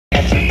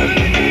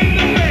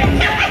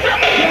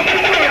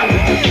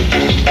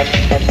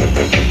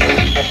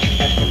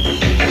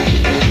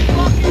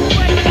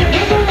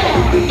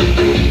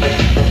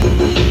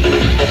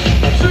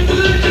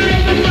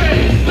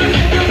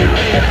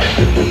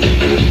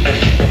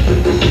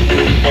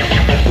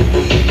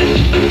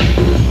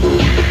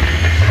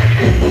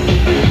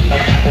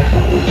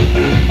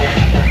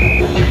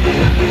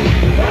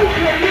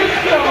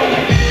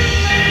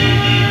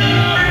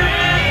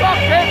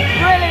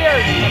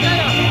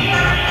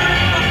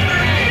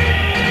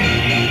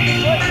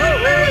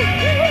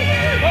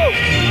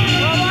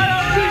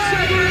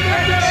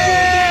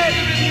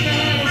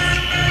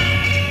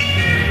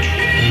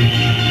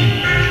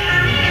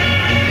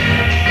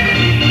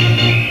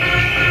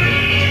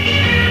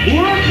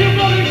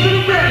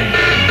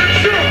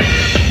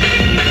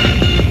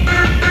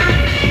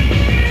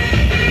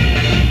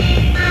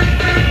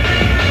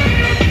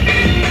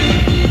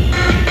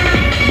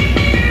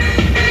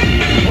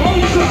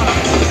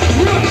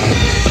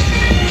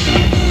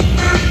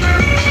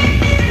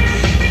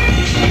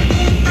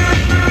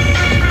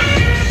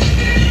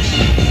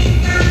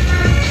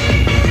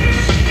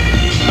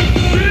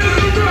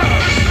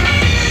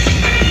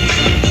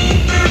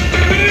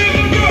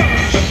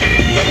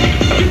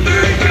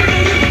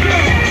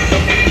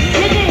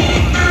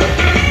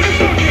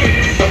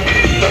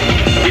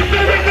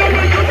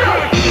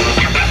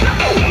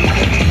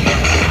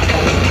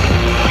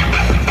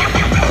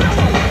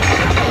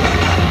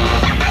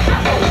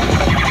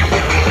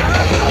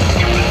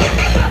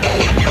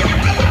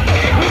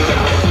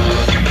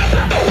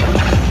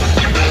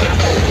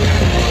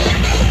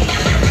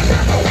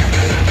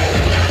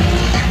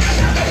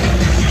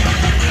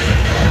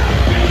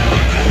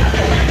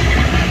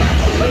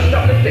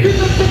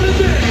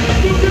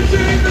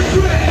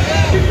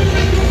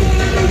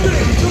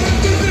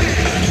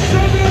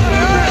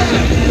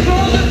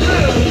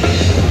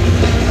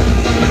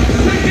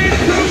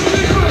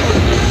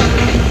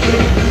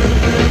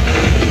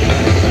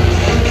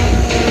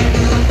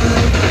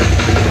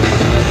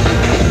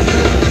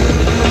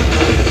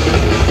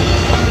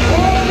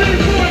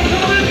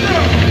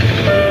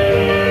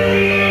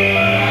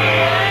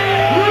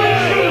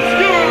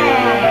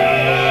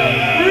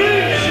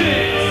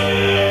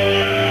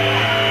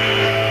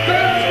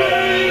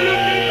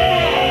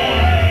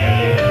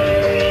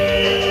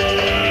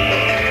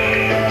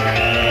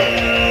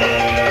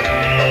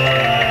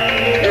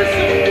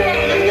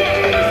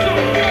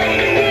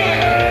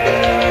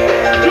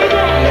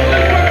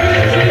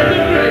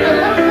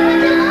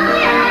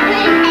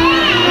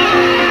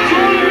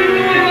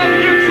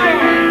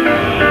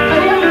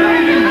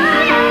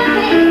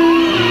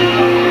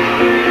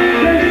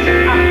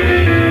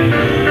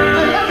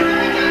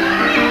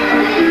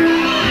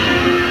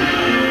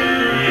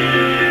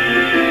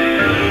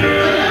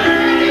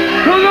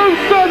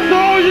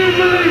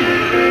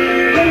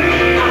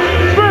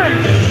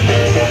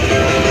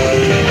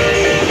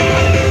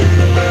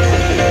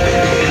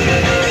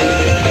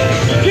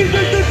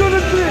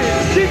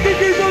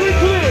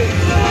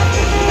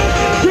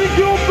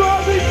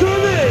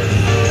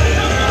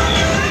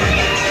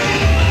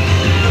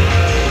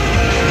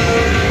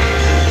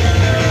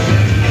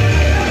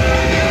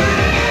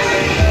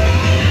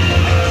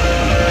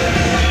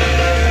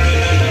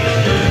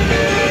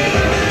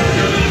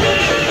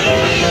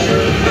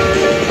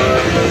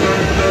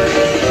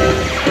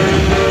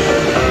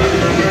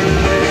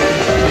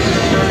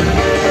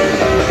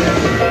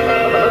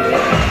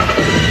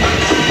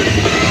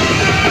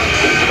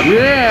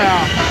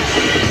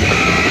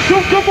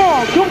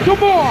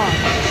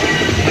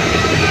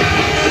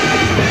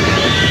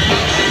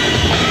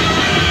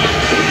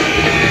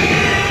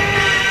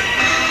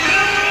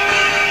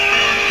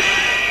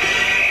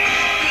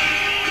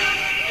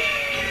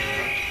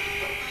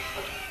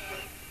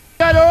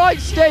Alright,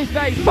 Steve,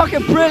 mate.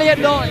 Fucking brilliant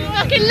night.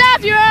 Fucking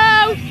love you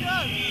all.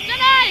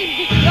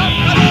 Johnny!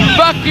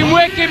 Fucking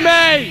wicked,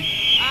 mate.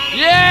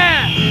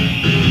 Yeah.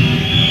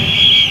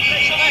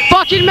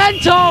 Fucking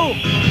mental.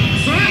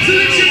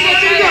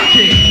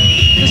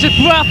 This is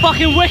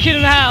fucking wicked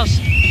in the house.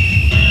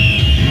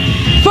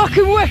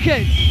 Fucking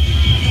wicked.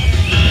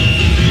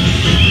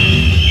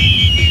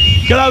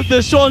 Get out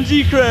the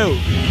Swansea crew.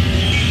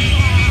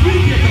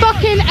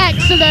 Fucking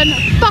excellent.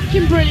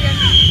 Fucking brilliant.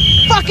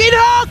 Fucking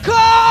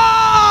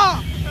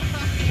hardcore.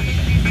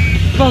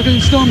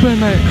 Fucking stomping,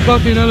 mate.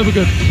 Fucking hell of a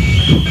good.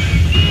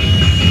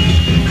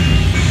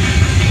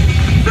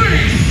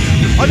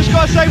 I just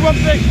gotta say one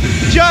thing.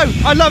 Joe,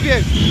 I love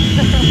you.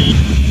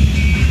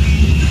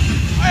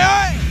 Aye,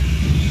 aye.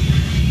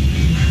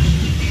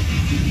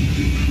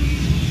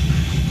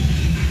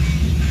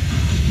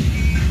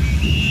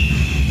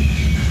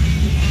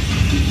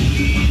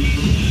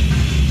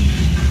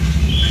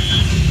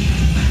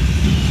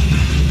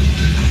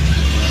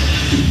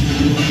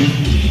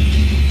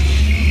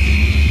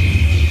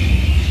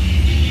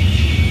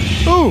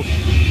 Ooh.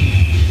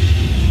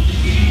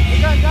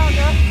 We're going down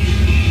there.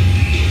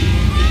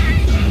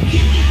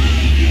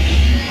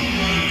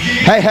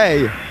 Hey,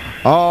 hey,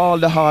 all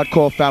the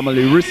hardcore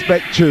family,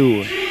 respect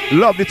you.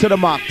 Love you to the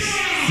max.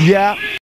 Yeah.